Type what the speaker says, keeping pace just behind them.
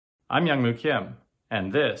I'm Youngmoo Kim,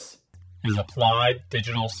 and this is Applied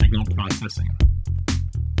Digital Signal Processing.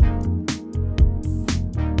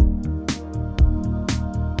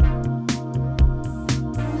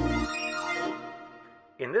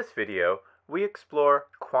 In this video, we explore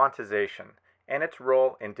quantization and its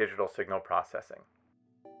role in digital signal processing.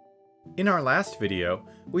 In our last video,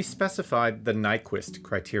 we specified the Nyquist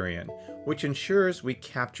criterion, which ensures we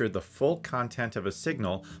capture the full content of a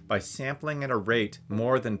signal by sampling at a rate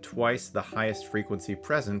more than twice the highest frequency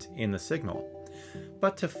present in the signal.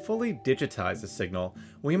 But to fully digitize a signal,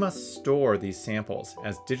 we must store these samples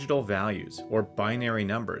as digital values or binary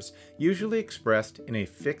numbers, usually expressed in a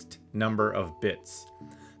fixed number of bits.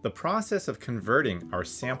 The process of converting our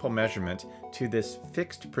sample measurement to this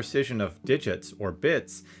fixed precision of digits or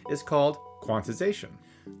bits is called quantization.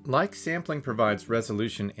 Like sampling provides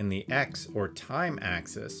resolution in the x or time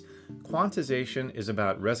axis, quantization is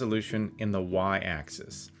about resolution in the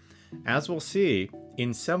y-axis. As we'll see,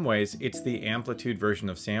 in some ways it's the amplitude version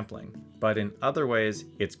of sampling, but in other ways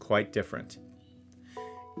it's quite different.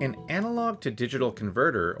 An analog to digital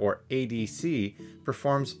converter, or ADC,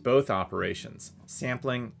 performs both operations,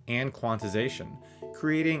 sampling and quantization,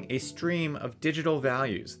 creating a stream of digital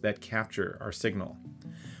values that capture our signal.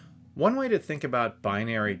 One way to think about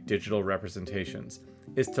binary digital representations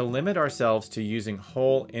is to limit ourselves to using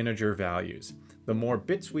whole integer values. The more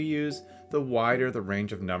bits we use, the wider the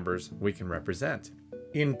range of numbers we can represent.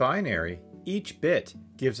 In binary, each bit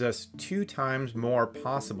gives us 2 times more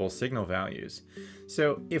possible signal values.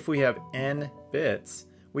 So if we have n bits,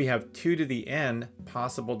 we have 2 to the n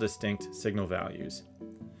possible distinct signal values.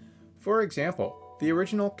 For example, the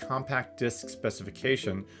original compact disc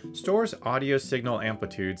specification stores audio signal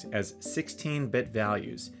amplitudes as 16-bit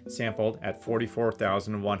values, sampled at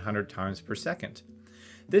 44,100 times per second.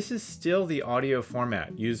 This is still the audio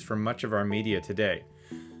format used for much of our media today.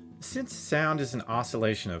 Since sound is an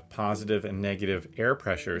oscillation of positive and negative air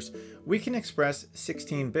pressures, we can express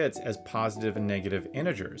 16 bits as positive and negative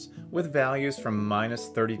integers, with values from minus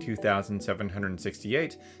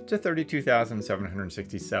 32,768 to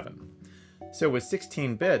 32,767. So with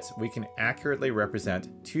 16 bits, we can accurately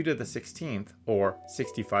represent 2 to the 16th, or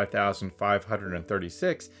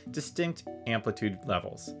 65,536, distinct amplitude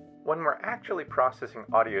levels. When we're actually processing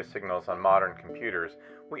audio signals on modern computers,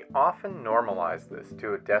 we often normalize this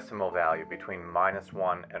to a decimal value between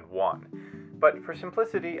 -1 and 1. But for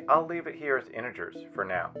simplicity, I'll leave it here as integers for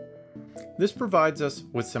now. This provides us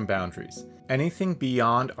with some boundaries. Anything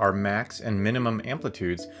beyond our max and minimum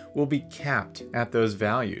amplitudes will be capped at those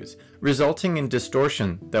values, resulting in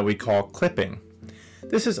distortion that we call clipping.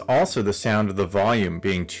 This is also the sound of the volume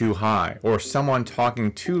being too high or someone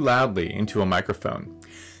talking too loudly into a microphone.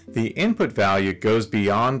 The input value goes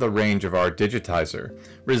beyond the range of our digitizer,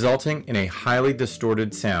 resulting in a highly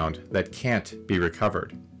distorted sound that can't be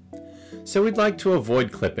recovered. So we'd like to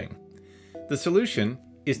avoid clipping. The solution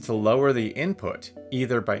is to lower the input,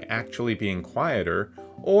 either by actually being quieter,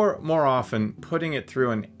 or more often putting it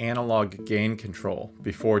through an analog gain control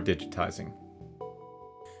before digitizing.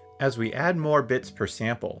 As we add more bits per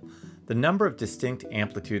sample, the number of distinct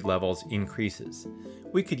amplitude levels increases.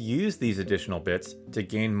 We could use these additional bits to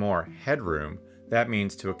gain more headroom, that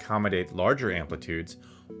means to accommodate larger amplitudes,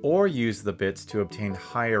 or use the bits to obtain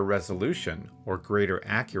higher resolution or greater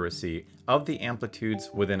accuracy of the amplitudes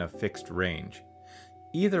within a fixed range.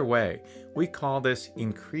 Either way, we call this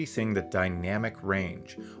increasing the dynamic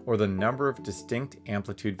range, or the number of distinct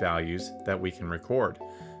amplitude values that we can record.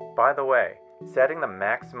 By the way, setting the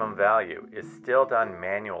maximum value is still done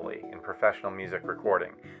manually in professional music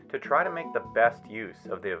recording to try to make the best use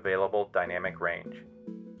of the available dynamic range.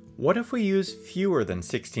 What if we use fewer than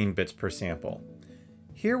 16 bits per sample?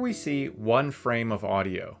 Here we see one frame of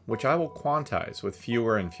audio, which I will quantize with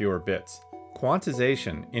fewer and fewer bits.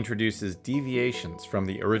 Quantization introduces deviations from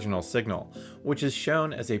the original signal, which is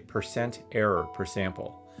shown as a % error per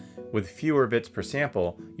sample. With fewer bits per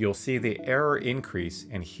sample, you'll see the error increase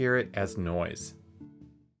and hear it as noise.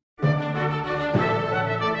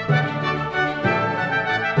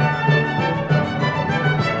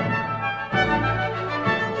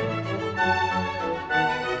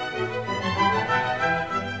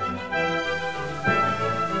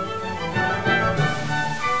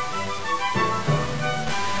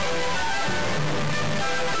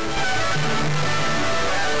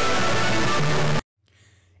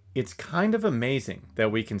 It's kind of amazing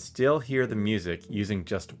that we can still hear the music using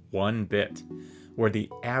just 1 bit, where the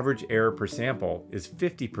average error per sample is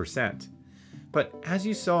 50%. But as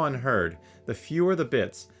you saw and heard, the fewer the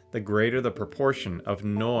bits, the greater the proportion of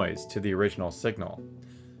noise to the original signal.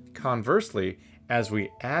 Conversely, As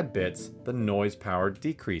we add bits, the noise power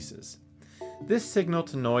decreases. This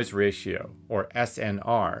signal-to-noise ratio, or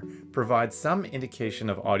SNR, provides some indication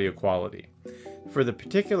of audio quality. For the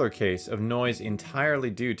particular case of noise entirely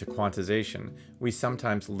due to quantization, we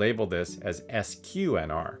sometimes label this as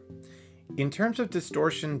SQNR. In terms of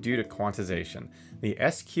distortion due to quantization, the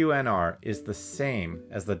SQNR is the same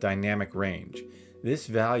as the dynamic range. This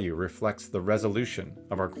value reflects the resolution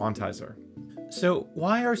of our quantizer. So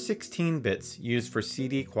why are 16 bits used for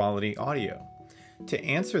CD quality audio? To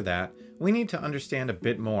answer that, we need to understand a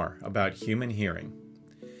bit more about human hearing.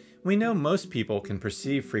 We know most people can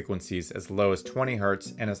perceive frequencies as low as 20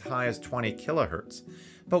 Hz and as high as 20 kHz,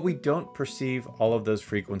 but we don't perceive all of those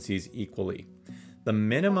frequencies equally. The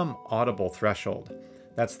minimum audible threshold,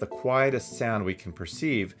 that's the quietest sound we can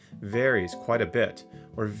perceive, varies quite a bit.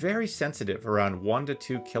 We're very sensitive around 1 to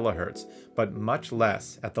 2 kHz, but much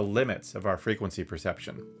less at the limits of our frequency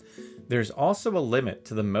perception. There's also a limit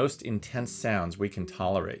to the most intense sounds we can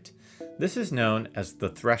tolerate. This is known as the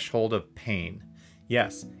threshold of pain.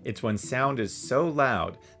 Yes, it's when sound is so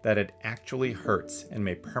loud that it actually hurts and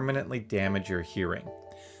may permanently damage your hearing.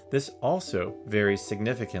 This also varies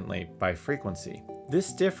significantly by frequency.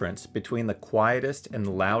 This difference between the quietest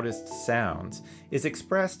and loudest sounds is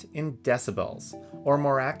expressed in decibels, or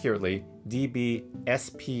more accurately,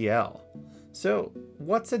 dB/SPL. So,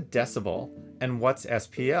 what's a decibel and what's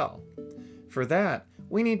SPL? For that,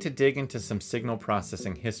 we need to dig into some signal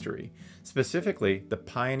processing history, specifically the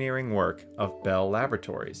pioneering work of Bell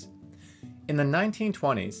Laboratories. In the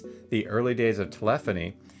 1920s, the early days of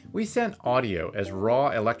telephony, we sent audio as raw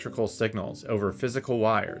electrical signals over physical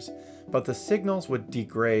wires, but the signals would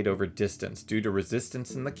degrade over distance due to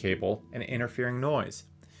resistance in the cable and interfering noise.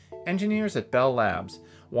 Engineers at Bell Labs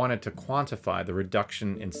wanted to quantify the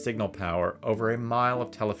reduction in signal power over a mile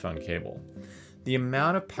of telephone cable. The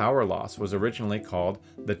amount of power loss was originally called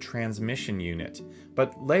the transmission unit,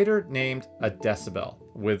 but later named a decibel,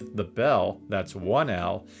 with the bell, that's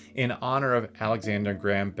 1L, in honor of Alexander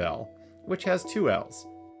Graham Bell, which has 2 L's.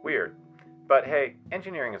 Weird. But hey,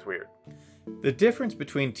 engineering is weird. The difference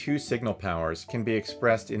between two signal powers can be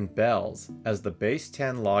expressed in bells as the base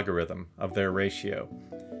 10 logarithm of their ratio.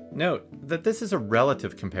 Note that this is a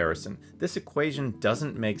relative comparison. This equation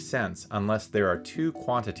doesn't make sense unless there are two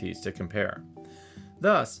quantities to compare.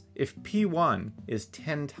 Thus, if P1 is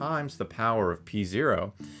 10 times the power of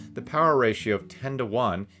P0, the power ratio of 10 to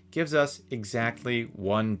 1 gives us exactly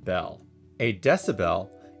 1 bell. A decibel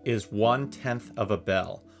is 1/10 of a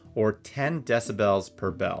bell, or 10 decibels per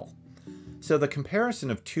bell. So the comparison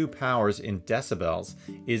of two powers in decibels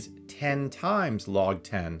is 10 times log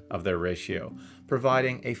 10 of their ratio,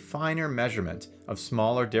 providing a finer measurement of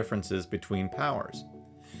smaller differences between powers.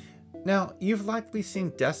 Now, you've likely seen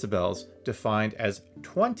decibels defined as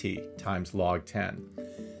 20 times log 10.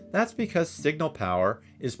 That's because signal power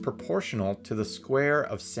is proportional to the square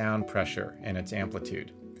of sound pressure and its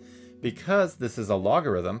amplitude. Because this is a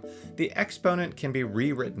logarithm, the exponent can be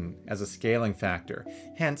rewritten as a scaling factor,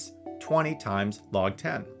 hence 20 times log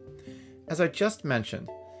 10. As I just mentioned,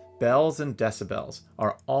 bells and decibels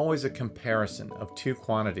are always a comparison of two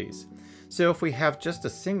quantities. So if we have just a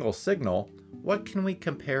single signal, what can we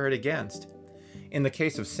compare it against? In the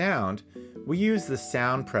case of sound, we use the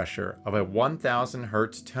sound pressure of a 1000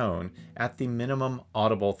 Hz tone at the minimum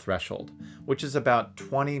audible threshold, which is about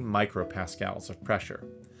 20 micropascals of pressure.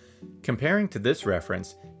 Comparing to this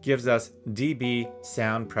reference gives us dB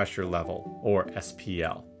sound pressure level, or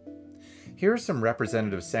SPL. Here are some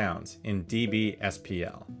representative sounds in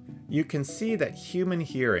dB/SPL. You can see that human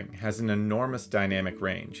hearing has an enormous dynamic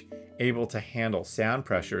range, able to handle sound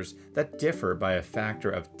pressures that differ by a factor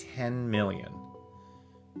of 10 million.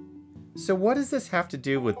 So what does this have to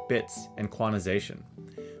do with bits and quantization?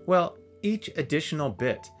 Well, each additional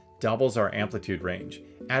bit doubles our amplitude range,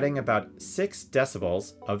 adding about 6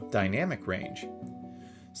 decibels of dynamic range.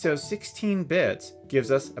 So 16 bits gives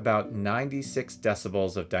us about 96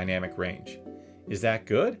 decibels of dynamic range. Is that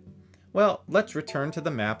good? Well, let's return to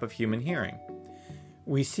the map of human hearing.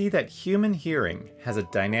 We see that human hearing has a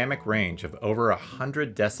dynamic range of over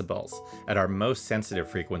 100 decibels at our most sensitive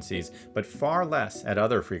frequencies, but far less at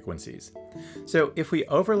other frequencies. So if we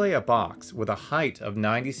overlay a box with a height of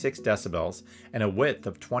 96 decibels and a width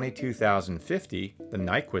of 22,050, the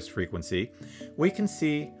Nyquist frequency, we can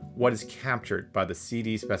see what is captured by the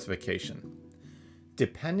CD specification.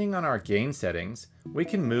 Depending on our gain settings, we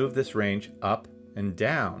can move this range up and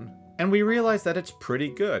down, and we realize that it's pretty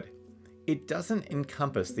good. It doesn't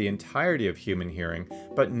encompass the entirety of human hearing,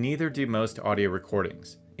 but neither do most audio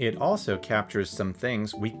recordings. It also captures some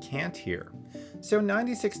things we can't hear. So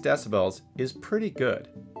 96 decibels is pretty good.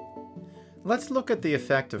 Let's look at the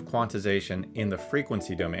effect of quantization in the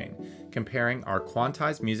frequency domain, comparing our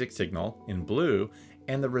quantized music signal in blue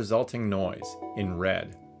and the resulting noise in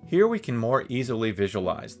red. Here we can more easily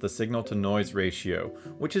visualize the signal-to-noise ratio,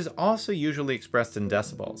 which is also usually expressed in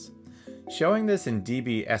decibels. Showing this in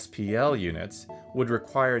dB SPL units would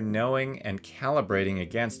require knowing and calibrating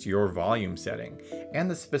against your volume setting and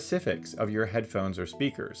the specifics of your headphones or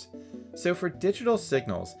speakers. So for digital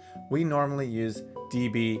signals, we normally use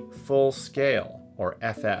dB full scale, or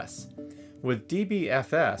FS. With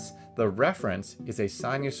dBFS, the reference is a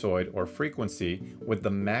sinusoid or frequency with the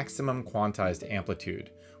maximum quantized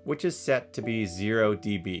amplitude, which is set to be 0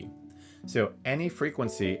 dB. So any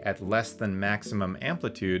frequency at less than maximum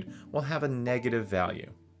amplitude will have a negative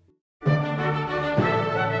value.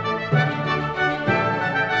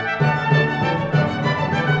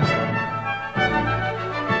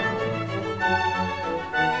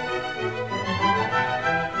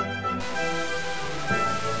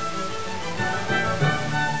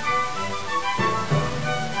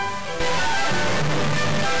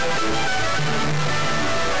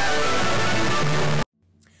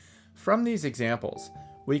 From these examples,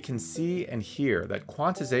 we can see and hear that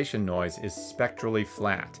quantization noise is spectrally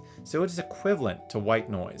flat, so it is equivalent to white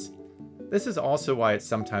noise. This is also why it's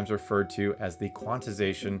sometimes referred to as the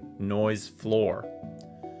quantization noise floor.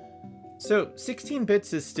 So 16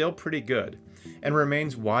 bits is still pretty good, and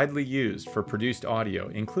remains widely used for produced audio,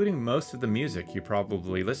 including most of the music you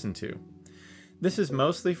probably listen to. This is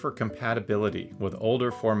mostly for compatibility with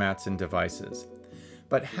older formats and devices.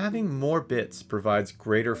 But having more bits provides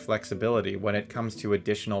greater flexibility when it comes to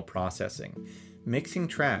additional processing. Mixing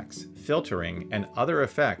tracks, filtering, and other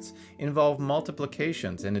effects involve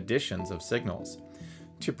multiplications and additions of signals.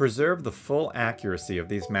 To preserve the full accuracy of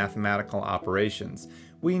these mathematical operations,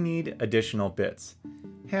 we need additional bits.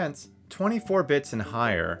 Hence, 24 bits and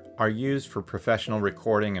higher are used for professional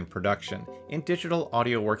recording and production in digital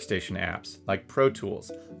audio workstation apps like Pro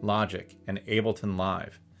Tools, Logic, and Ableton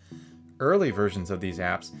Live. Early versions of these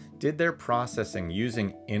apps did their processing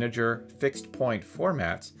using integer, fixed-point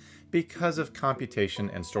formats because of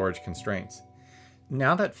computation and storage constraints.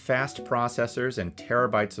 Now that fast processors and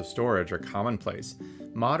terabytes of storage are commonplace,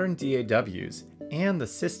 modern DAWs and the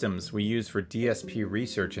systems we use for DSP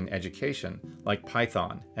research and education, like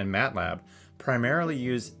Python and MATLAB, primarily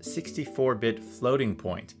use 64-bit floating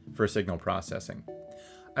point for signal processing.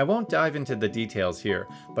 I won't dive into the details here,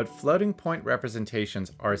 but floating point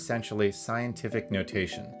representations are essentially scientific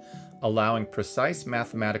notation, allowing precise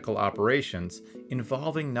mathematical operations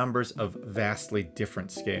involving numbers of vastly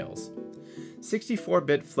different scales.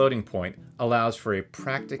 64-bit floating point allows for a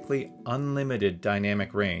practically unlimited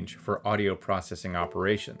dynamic range for audio processing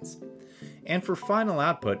operations. And for final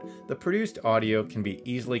output, the produced audio can be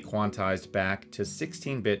easily quantized back to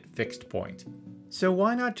 16-bit fixed point. So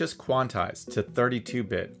why not just quantize to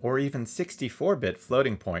 32-bit or even 64-bit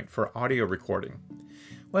floating point for audio recording?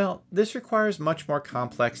 Well, this requires much more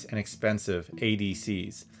complex and expensive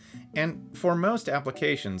ADCs. And for most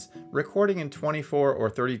applications, recording in 24 or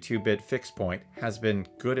 32-bit fixed point has been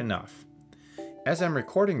good enough. As I'm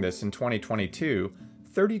recording this in 2022,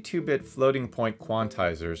 32-bit floating point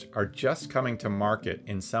quantizers are just coming to market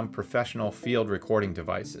in some professional field recording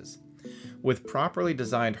devices. With properly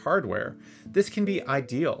designed hardware, this can be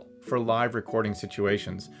ideal for live recording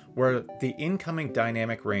situations where the incoming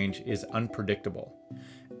dynamic range is unpredictable.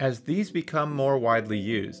 As these become more widely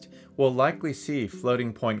used, we'll likely see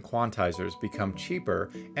floating point quantizers become cheaper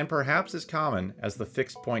and perhaps as common as the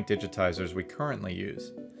fixed point digitizers we currently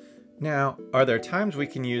use. Now, are there times we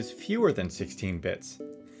can use fewer than 16 bits?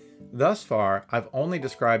 Thus far, I've only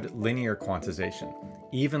described linear quantization,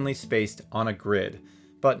 evenly spaced on a grid,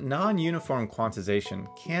 but non-uniform quantization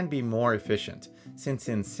can be more efficient, since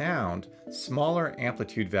in sound, smaller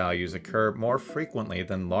amplitude values occur more frequently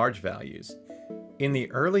than large values. In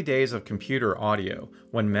the early days of computer audio,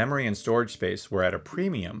 when memory and storage space were at a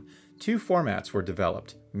premium, two formats were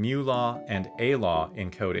developed, mu-law and a-law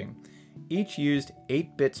encoding. Each used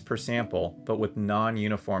 8 bits per sample, but with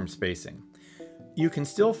non-uniform spacing. You can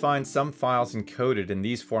still find some files encoded in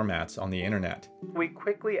these formats on the internet. We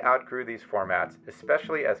quickly outgrew these formats,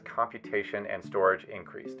 especially as computation and storage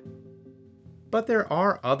increased. But there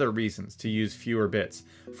are other reasons to use fewer bits.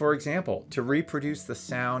 For example, to reproduce the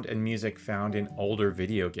sound and music found in older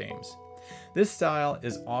video games. This style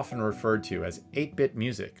is often referred to as 8-bit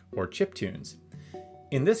music or chiptunes.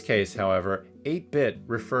 In this case, however, 8-bit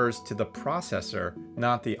refers to the processor,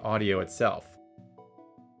 not the audio itself.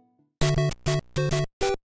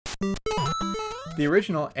 The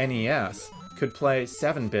original NES could play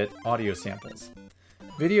 7-bit audio samples.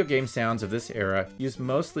 Video game sounds of this era use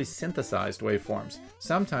mostly synthesized waveforms,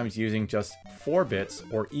 sometimes using just 4 bits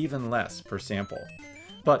or even less per sample.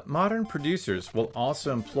 But modern producers will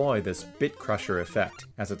also employ this bit crusher effect,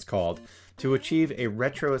 as it's called, to achieve a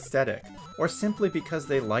retro aesthetic, or simply because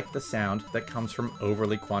they like the sound that comes from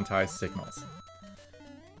overly quantized signals.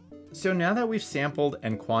 So now that we've sampled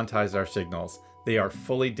and quantized our signals, they are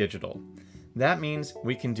fully digital. That means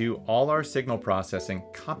we can do all our signal processing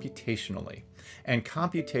computationally, and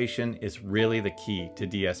computation is really the key to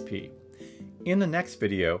DSP. In the next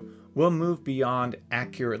video, we'll move beyond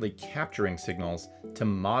accurately capturing signals to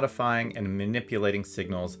modifying and manipulating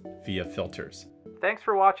signals via filters. Thanks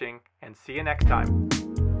for watching, and see you next time.